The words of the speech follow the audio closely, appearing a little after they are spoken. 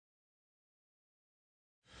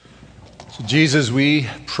Jesus, we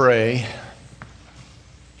pray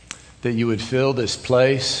that you would fill this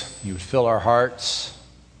place, you would fill our hearts,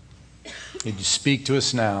 that you speak to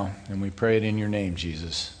us now, and we pray it in your name,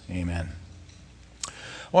 Jesus. Amen. I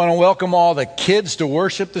want to welcome all the kids to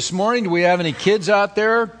worship this morning. Do we have any kids out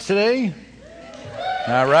there today?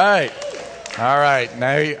 All right. All right.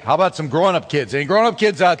 Now, how about some grown-up kids? Any grown-up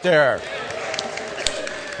kids out there?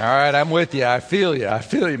 All right, I'm with you. I feel you. I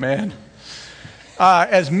feel you, man.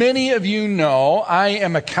 As many of you know, I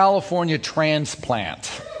am a California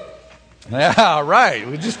transplant. Yeah, right.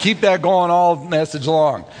 We just keep that going all message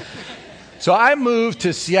long. So I moved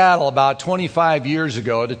to Seattle about 25 years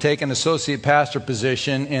ago to take an associate pastor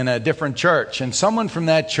position in a different church. And someone from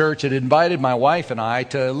that church had invited my wife and I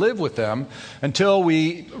to live with them until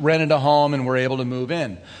we rented a home and were able to move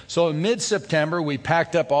in. So in mid-September, we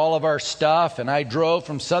packed up all of our stuff and I drove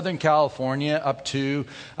from Southern California up to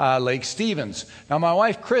Lake Stevens. Now my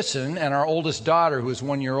wife, Kristen, and our oldest daughter, who was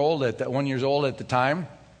 1 year old at the time,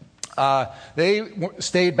 they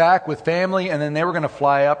stayed back with family, and then they were going to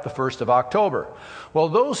fly up the 1st of October. Well,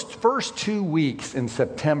 those first 2 weeks in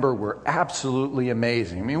September were absolutely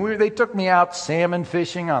amazing. I mean, they took me out salmon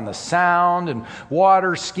fishing on the Sound and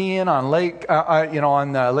water skiing on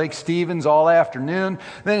Lake Stevens all afternoon.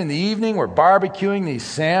 Then in the evening, we're barbecuing these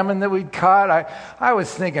salmon that we'd caught. I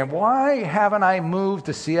was thinking, why haven't I moved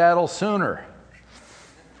to Seattle sooner?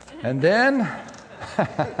 And then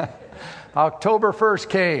October 1st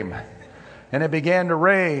came, and it began to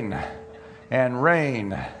rain and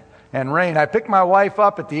rain and rain. I picked my wife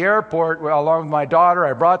up at the airport along with my daughter.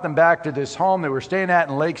 I brought them back to this home they were staying at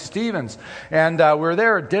in Lake Stevens. And we were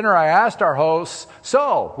there at dinner. I asked our hosts,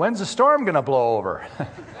 so when's the storm going to blow over?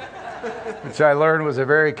 Which I learned was a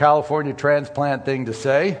very California transplant thing to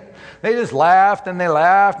say. They just laughed and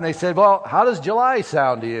they said, well, how does July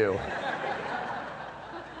sound to you?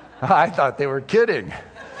 I thought they were kidding.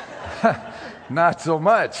 Not so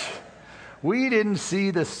much. We didn't see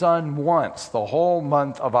the sun once the whole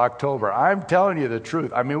month of October. I'm telling you the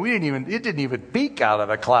truth. I mean, it didn't even peek out of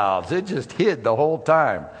the clouds. It just hid the whole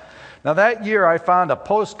time. Now that year I found a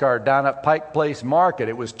postcard down at Pike Place Market.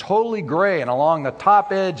 It was totally gray, and along the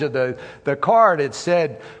top edge of the card it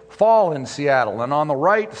said fall in Seattle, and on the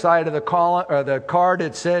right side of the card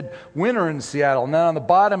it said winter in Seattle, and then on the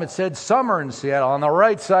bottom it said summer in Seattle. On the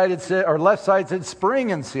right side it said, or left side said spring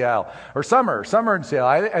in Seattle, or summer in Seattle.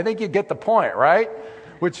 I think you get the point, right?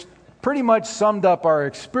 Which pretty much summed up our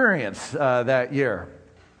experience that year.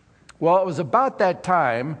 Well, it was about that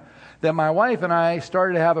time that my wife and I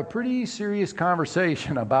started to have a pretty serious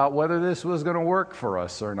conversation about whether this was going to work for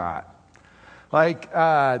us or not.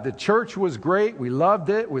 The church was great. We loved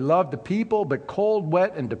it. We loved the people, but cold,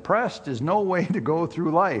 wet, and depressed is no way to go through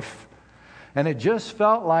life. And it just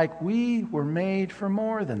felt like we were made for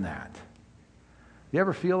more than that. You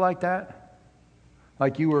ever feel like that?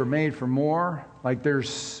 Like you were made for more? Like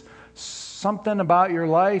there's something about your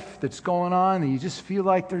life that's going on and you just feel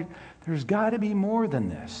like there's got to be more than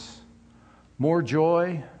this. More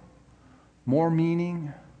joy, more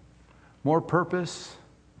meaning, more purpose.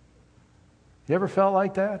 You ever felt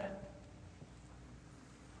like that?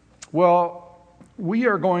 Well, we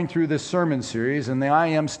are going through this sermon series in the I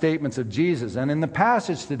am statements of Jesus. And in the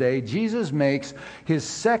passage today, Jesus makes his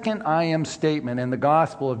second I am statement in the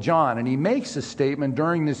Gospel of John. And he makes this statement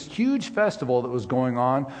during this huge festival that was going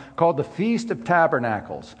on called the Feast of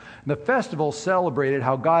Tabernacles. And the festival celebrated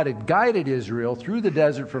how God had guided Israel through the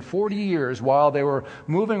desert for 40 years while they were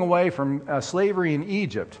moving away from slavery in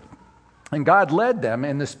Egypt. And God led them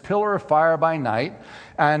in this pillar of fire by night,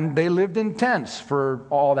 and they lived in tents for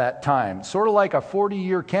all that time. Sort of like a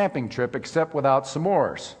 40-year camping trip, except without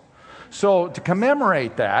s'mores. So to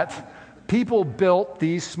commemorate that, people built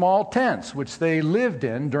these small tents, which they lived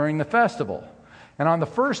in during the festival. And on the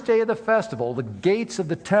first day of the festival, the gates of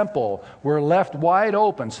the temple were left wide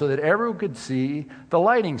open so that everyone could see the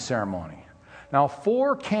lighting ceremony. Now,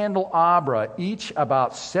 4 candelabra, each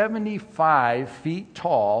about 75 feet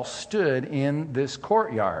tall, stood in this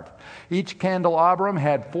courtyard. Each candelabrum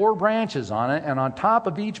had 4 branches on it, and on top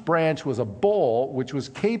of each branch was a bowl which was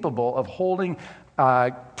capable of holding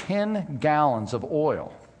 10 gallons of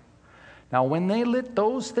oil. Now, when they lit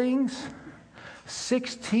those things,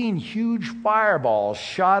 16 huge fireballs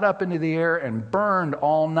shot up into the air and burned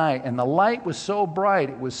all night. And the light was so bright,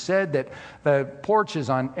 it was said that the porches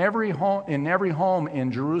in every home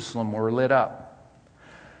in Jerusalem were lit up.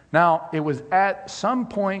 Now, it was at some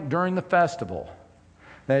point during the festival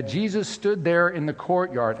that Jesus stood there in the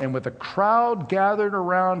courtyard, and with a crowd gathered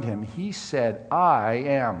around him, he said, I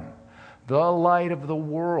am the light of the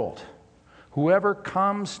world. Whoever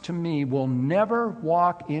comes to me will never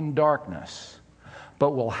walk in darkness,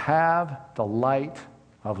 but will have the light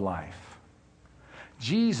of life.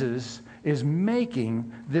 Jesus is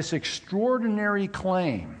making this extraordinary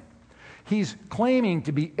claim. He's claiming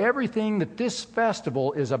to be everything that this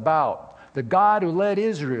festival is about. The God who led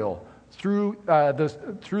Israel through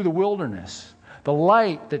the wilderness. The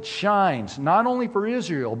light that shines not only for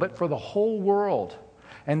Israel, but for the whole world.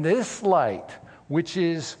 And this light, which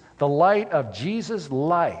is the light of Jesus'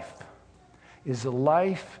 life, is the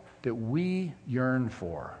life that we yearn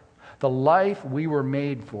for. The life we were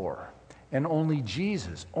made for. And only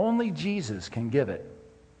Jesus can give it.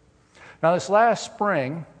 Now, this last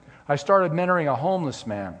spring, I started mentoring a homeless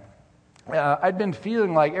man. I'd been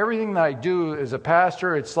feeling like everything that I do as a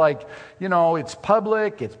pastor, it's like, it's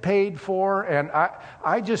public, it's paid for, and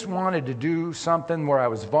I just wanted to do something where I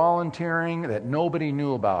was volunteering that nobody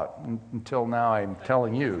knew about until now I'm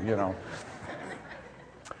telling you.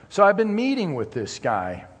 So I've been meeting with this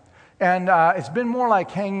guy, and it's been more like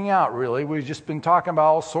hanging out, really. We've just been talking about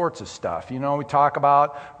all sorts of stuff. We talk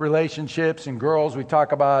about relationships and girls. We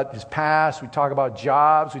talk about his past. We talk about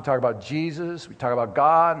jobs. We talk about Jesus. We talk about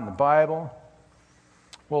God and the Bible.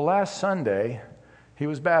 Well, last Sunday, he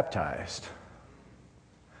was baptized.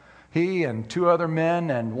 He and 2 other men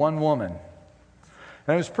and 1 woman.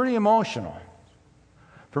 And it was pretty emotional.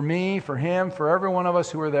 For me, for him, for every one of us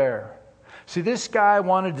who were there. See, this guy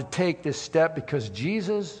wanted to take this step because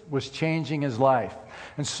Jesus was changing his life.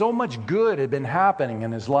 And so much good had been happening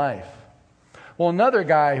in his life. Well, another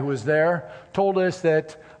guy who was there told us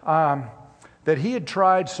that he had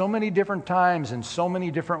tried so many different times in so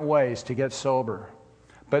many different ways to get sober.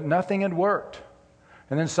 But nothing had worked.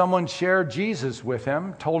 And then someone shared Jesus with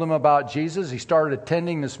him, told him about Jesus. He started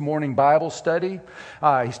attending this morning Bible study.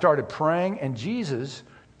 He started praying, and Jesus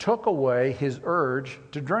took away his urge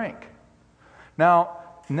to drink.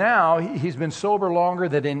 Now he's been sober longer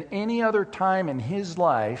than in any other time in his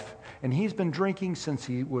life, and he's been drinking since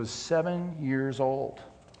he was 7 years old.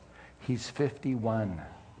 He's 51.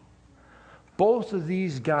 Both of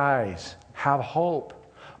these guys have hope.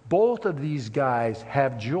 Both of these guys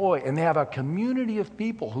have joy, and they have a community of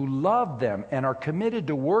people who love them and are committed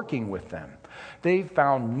to working with them. They've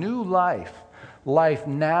found new life. Life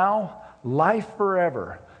now, life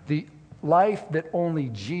forever. The life that only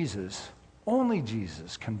Jesus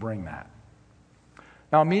can bring that.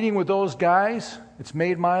 Now, meeting with those guys, it's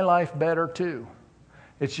made my life better too.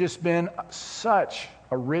 It's just been such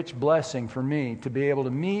a rich blessing for me to be able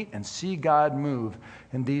to meet and see God move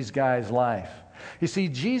in these guys' life. You see,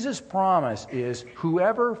 Jesus' promise is,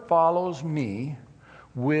 whoever follows me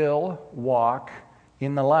will walk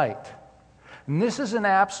in the light. And this is an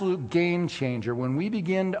absolute game changer when we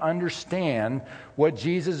begin to understand what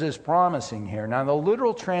Jesus is promising here. Now, the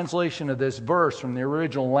literal translation of this verse from the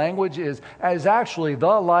original language is actually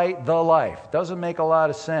the light, the life. Doesn't make a lot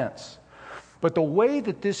of sense. But the way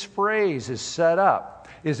that this phrase is set up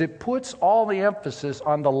is it puts all the emphasis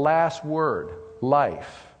on the last word,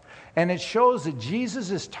 life. And it shows that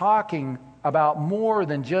Jesus is talking about more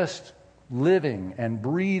than just living and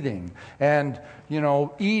breathing and,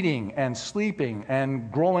 eating and sleeping and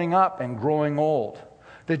growing up and growing old.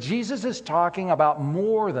 That Jesus is talking about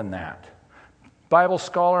more than that. Bible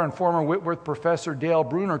scholar and former Whitworth professor Dale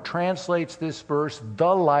Bruner translates this verse,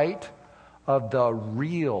 the light of the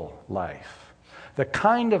real life. The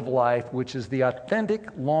kind of life which is the authentic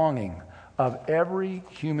longing of every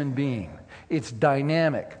human being. It's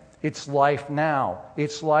dynamic. It's life now.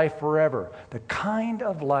 It's life forever. The kind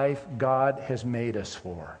of life God has made us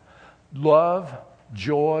for. Love,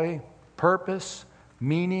 joy, purpose,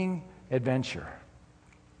 meaning, adventure.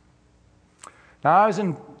 Now, I was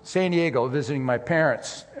in San Diego visiting my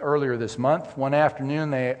parents earlier this month. One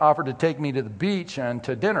afternoon, they offered to take me to the beach and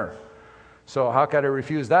to dinner. So how could I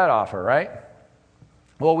refuse that offer, right?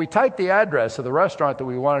 Well, we typed the address of the restaurant that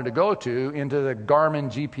we wanted to go to into the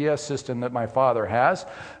Garmin GPS system that my father has.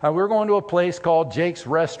 We were going to a place called Jake's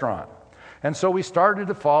Restaurant. And so we started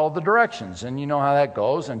to follow the directions. And you know how that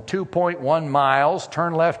goes. And 2.1 miles,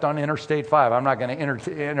 turn left on Interstate 5. I'm not going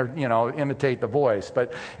to imitate the voice.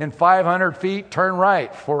 But in 500 feet, turn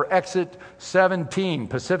right for exit 17,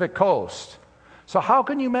 Pacific Coast. So how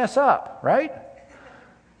can you mess up, right?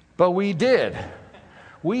 But we did.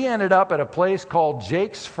 We ended up at a place called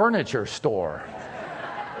Jake's Furniture Store.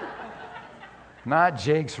 Not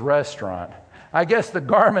Jake's Restaurant. I guess the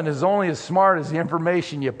Garmin is only as smart as the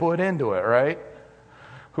information you put into it, right?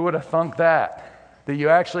 Who would have thunk that? That you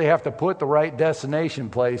actually have to put the right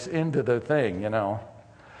destination place into the thing,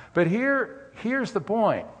 But here's the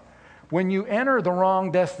point. When you enter the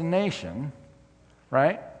wrong destination,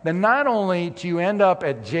 right? then not only do you end up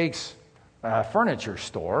at Jake's furniture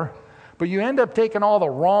store, but you end up taking all the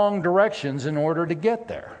wrong directions in order to get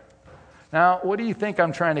there. Now, what do you think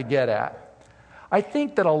I'm trying to get at? I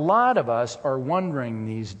think that a lot of us are wondering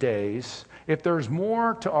these days if there's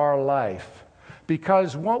more to our life,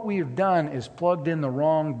 because what we've done is plugged in the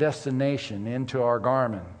wrong destination into our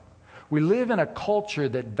Garmin. We live in a culture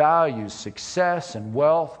that values success and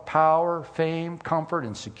wealth, power, fame, comfort,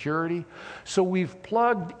 and security. So we've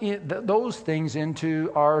plugged those things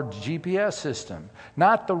into our GPS system,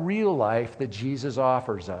 not the real life that Jesus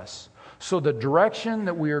offers us. So the direction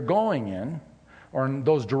that we are going in, or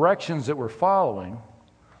those directions that we're following,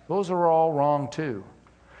 those are all wrong too.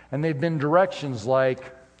 And they've been directions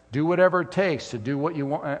like, do whatever it takes to do what you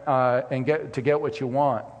want and get what you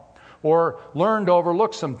want. Or learn to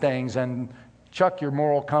overlook some things and chuck your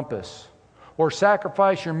moral compass. Or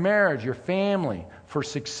sacrifice your marriage, your family for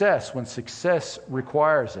success when success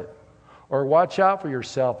requires it. Or watch out for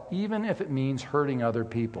yourself even if it means hurting other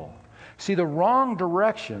people. See, the wrong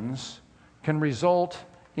directions can result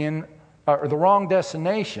in, or the wrong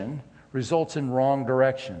destination results in wrong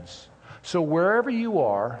directions. So wherever you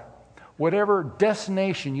are, whatever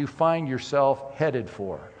destination you find yourself headed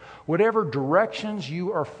for, whatever directions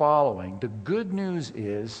you are following, the good news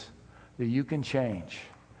is that you can change.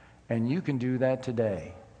 And you can do that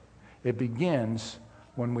today. It begins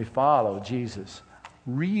when we follow Jesus.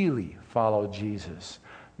 Really follow Jesus.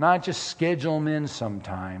 Not just schedule him in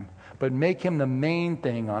sometime, but make him the main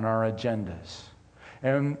thing on our agendas.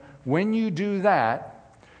 And when you do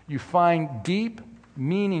that, you find deep,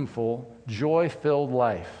 meaningful, joy-filled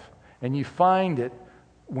life. And you find it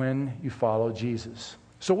when you follow Jesus.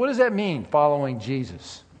 So what does that mean, following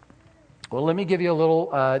Jesus? Well, let me give you a little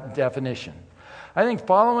definition. I think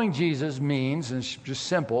following Jesus means, and it's just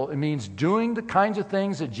simple, it means doing the kinds of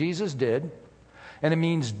things that Jesus did, and it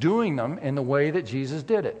means doing them in the way that Jesus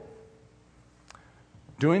did it.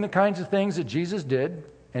 Doing the kinds of things that Jesus did,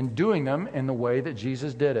 and doing them in the way that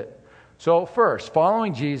Jesus did it. So first,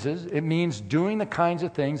 following Jesus, it means doing the kinds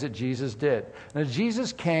of things that Jesus did. Now,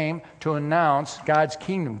 Jesus came to announce God's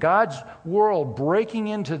kingdom, God's world breaking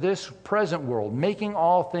into this present world, making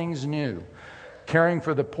all things new, caring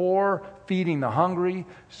for the poor, feeding the hungry,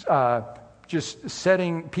 just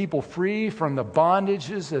setting people free from the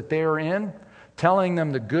bondages that they are in, telling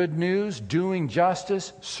them the good news, doing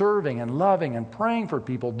justice, serving and loving and praying for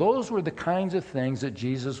people. Those were the kinds of things that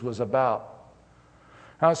Jesus was about.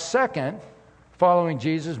 Now, second, following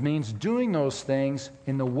Jesus means doing those things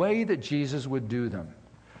in the way that Jesus would do them.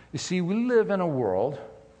 You see, we live in a world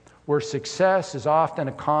where success is often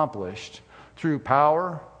accomplished through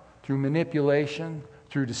power, through manipulation,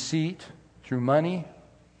 through deceit, through money.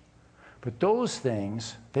 But those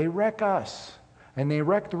things, they wreck us, and they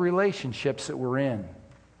wreck the relationships that we're in.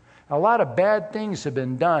 A lot of bad things have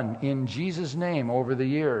been done in Jesus' name over the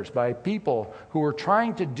years by people who were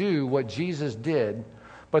trying to do what Jesus did,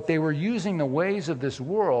 but they were using the ways of this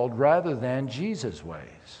world rather than Jesus'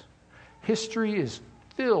 ways. History is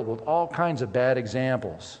filled with all kinds of bad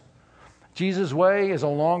examples. Jesus' way is a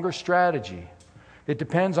longer strategy. It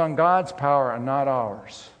depends on God's power and not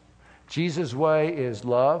ours. Jesus' way is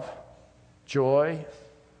love, joy,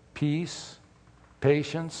 peace,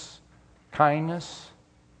 patience, kindness,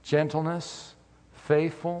 gentleness,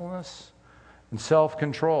 faithfulness, and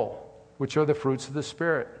self-control, which are the fruits of the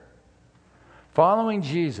Spirit. Following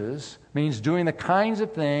Jesus means doing the kinds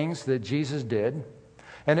of things that Jesus did,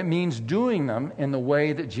 and it means doing them in the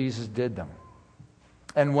way that Jesus did them.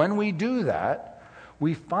 And when we do that,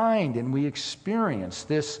 we find and we experience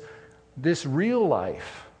this real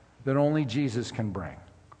life that only Jesus can bring.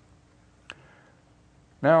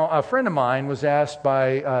 Now, a friend of mine was asked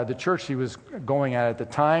by the church he was going at the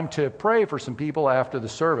time to pray for some people after the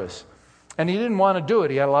service. And he didn't want to do it.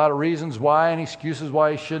 He had a lot of reasons why and excuses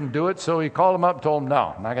why he shouldn't do it. So he called him up and told him,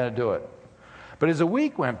 no, I'm not going to do it. But as a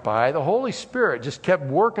week went by, the Holy Spirit just kept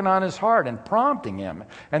working on his heart and prompting him.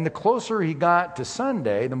 And the closer he got to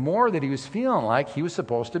Sunday, the more that he was feeling like he was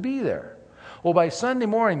supposed to be there. Well, by Sunday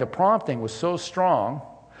morning, the prompting was so strong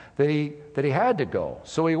that he had to go.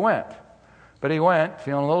 So he went. But he went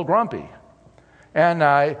feeling a little grumpy. And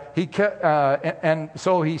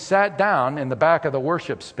so he sat down in the back of the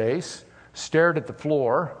worship space, stared at the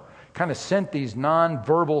floor, kind of sent these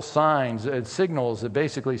non-verbal signs, signals that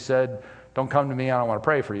basically said, don't come to me, I don't want to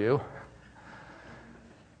pray for you.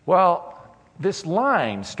 Well, this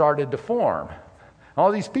line started to form.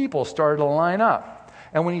 All these people started to line up.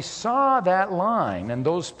 And when he saw that line and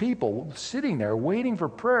those people sitting there waiting for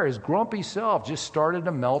prayer, his grumpy self just started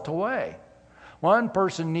to melt away. One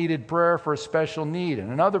person needed prayer for a special need,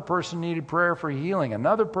 and another person needed prayer for healing.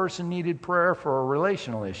 Another person needed prayer for a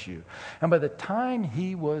relational issue. And by the time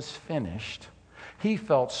he was finished, he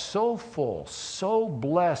felt so full, so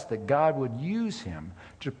blessed that God would use him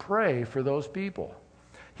to pray for those people.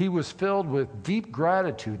 He was filled with deep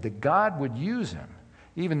gratitude that God would use him,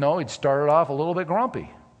 even though he'd started off a little bit grumpy.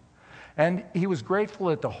 And he was grateful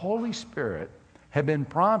that the Holy Spirit had been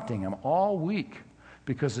prompting him all week,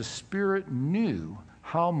 because the Spirit knew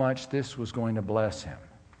how much this was going to bless him.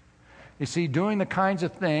 You see, doing the kinds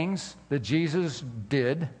of things that Jesus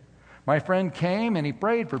did, my friend came and he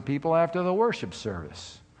prayed for people after the worship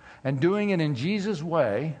service. And doing it in Jesus'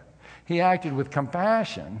 way, he acted with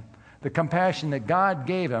compassion, the compassion that God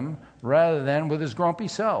gave him, rather than with his grumpy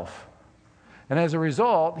self. And as a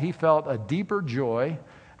result, he felt a deeper joy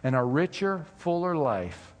and a richer, fuller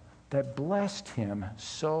life that blessed him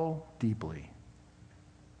so deeply.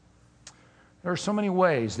 There are so many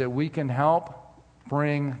ways that we can help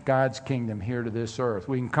bring God's kingdom here to this earth.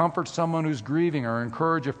 We can comfort someone who's grieving or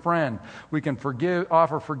encourage a friend. We can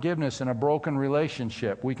offer forgiveness in a broken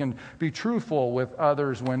relationship. We can be truthful with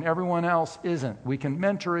others when everyone else isn't. We can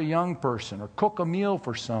mentor a young person or cook a meal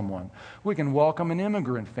for someone. We can welcome an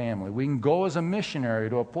immigrant family. We can go as a missionary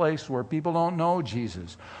to a place where people don't know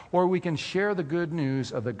Jesus. Or we can share the good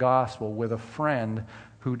news of the gospel with a friend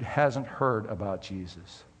who hasn't heard about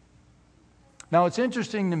Jesus. Now, it's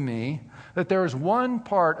interesting to me that there is one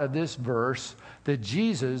part of this verse that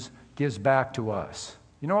Jesus gives back to us.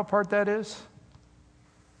 You know what part that is?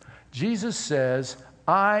 Jesus says,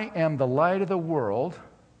 I am the light of the world,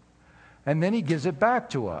 and then he gives it back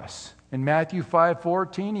to us. In Matthew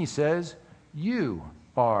 5:14, he says, you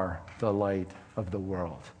are the light of the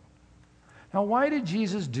world. Now, why did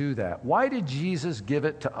Jesus do that? Why did Jesus give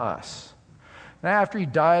it to us? After he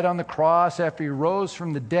died on the cross, after he rose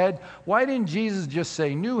from the dead, why didn't Jesus just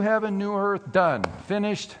say, new heaven, new earth, done,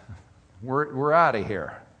 finished, we're out of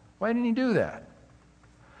here? Why didn't he do that?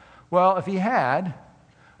 Well, if he had,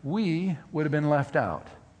 we would have been left out,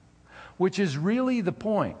 which is really the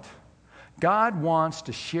point. God wants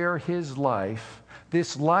to share his life,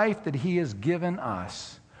 this life that he has given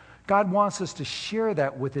us. God wants us to share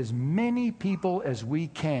that with as many people as we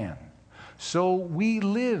can. So we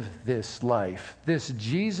live this life, this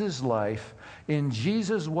Jesus life, in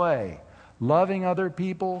Jesus' way, loving other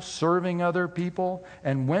people, serving other people,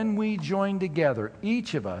 and when we join together,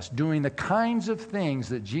 each of us doing the kinds of things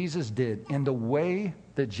that Jesus did in the way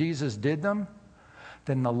that Jesus did them,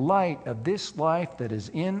 then the light of this life that is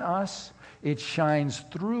in us, it shines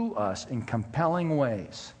through us in compelling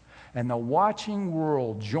ways. And the watching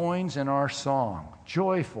world joins in our song,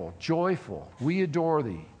 joyful, joyful, we adore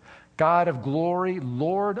thee. God of glory,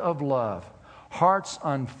 Lord of love, hearts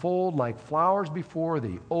unfold like flowers before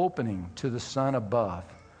thee, opening to the sun above.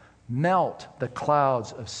 Melt the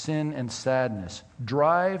clouds of sin and sadness,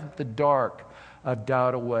 drive the dark of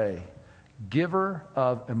doubt away. Giver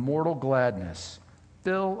of immortal gladness,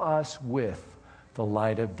 fill us with the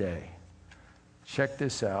light of day. Check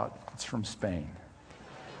this out, it's from Spain.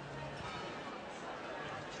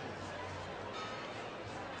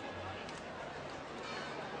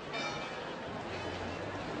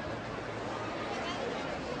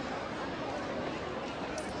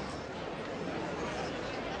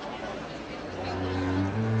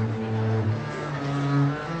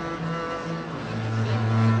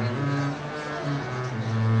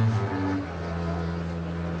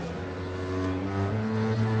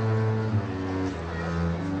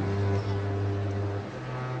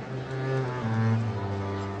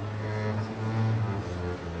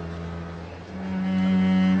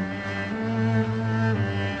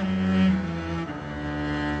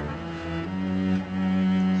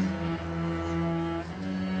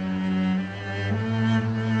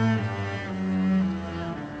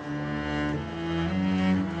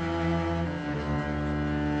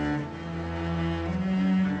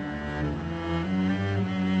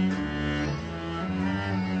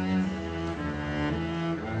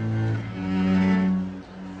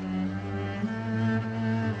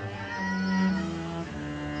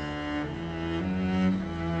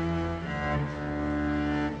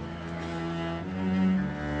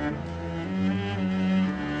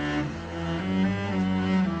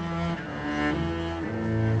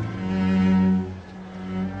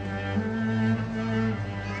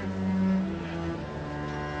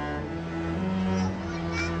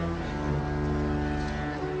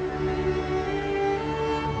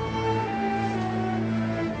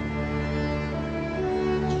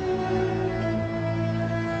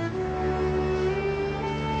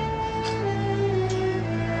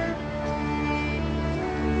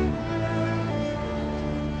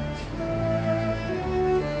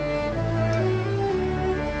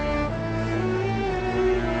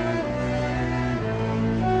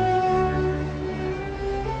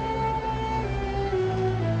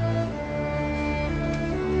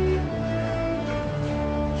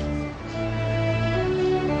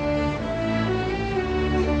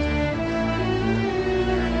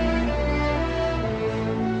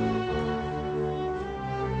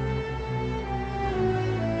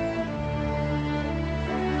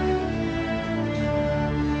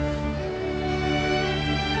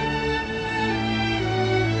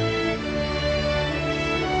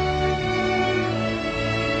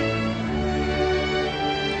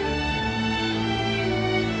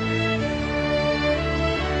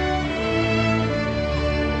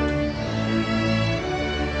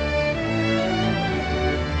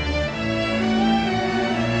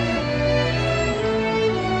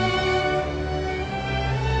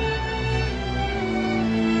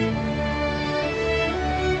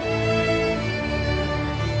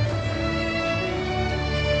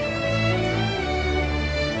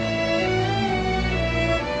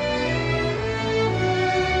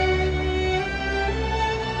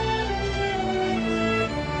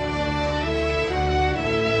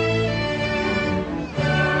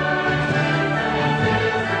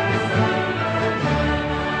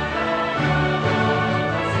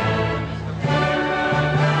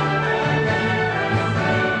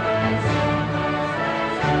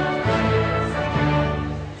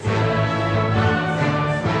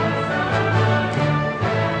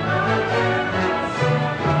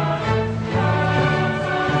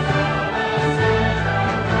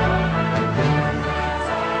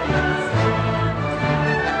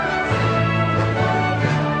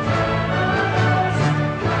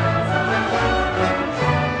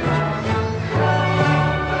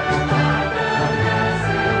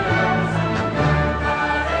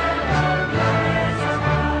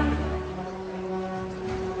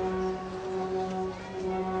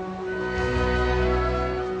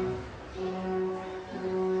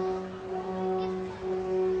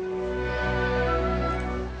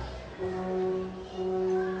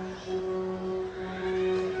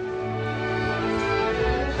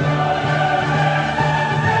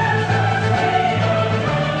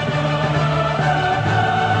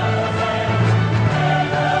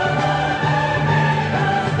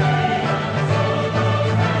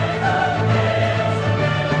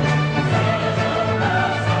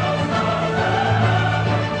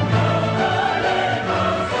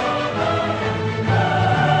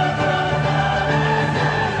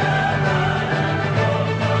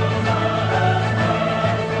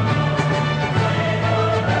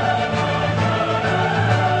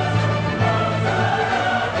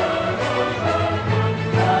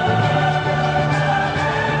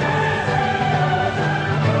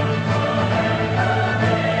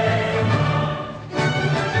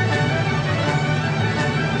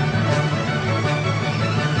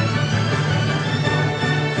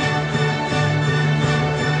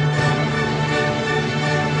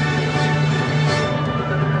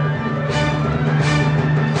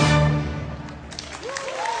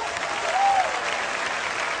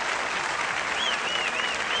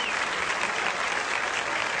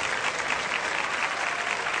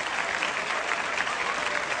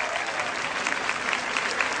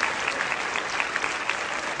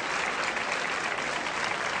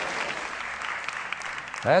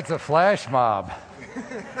 That's a flash mob.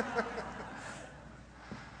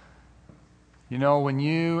 You know, when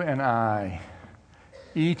you and I,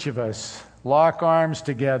 each of us, lock arms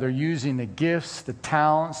together using the gifts, the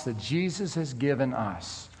talents that Jesus has given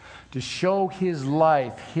us to show His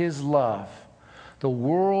life, His love, the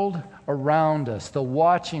world around us, the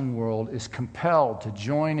watching world, is compelled to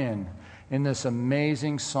join in this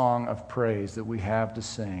amazing song of praise that we have to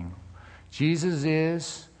sing. Jesus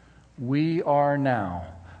is, we are now,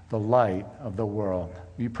 the light of the world.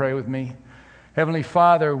 Will you pray with me? Heavenly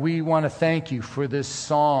Father, we want to thank you for this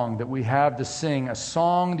song that we have to sing, a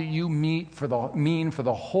song that you mean for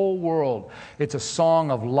the whole world. It's a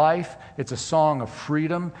song of life. It's a song of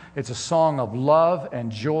freedom. It's a song of love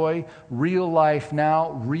and joy, real life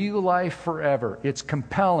now, real life forever. It's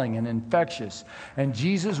compelling and infectious. And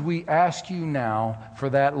Jesus, we ask you now for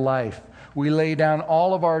that life. We lay down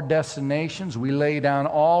all of our destinations. We lay down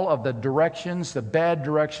all of the directions, the bad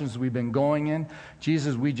directions we've been going in.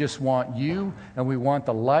 Jesus, we just want you, and we want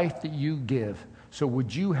the life that you give. So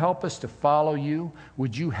would you help us to follow you?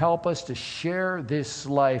 Would you help us to share this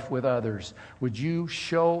life with others? Would you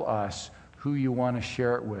show us who you want to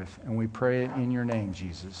share it with? And we pray it in your name,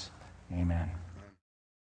 Jesus. Amen.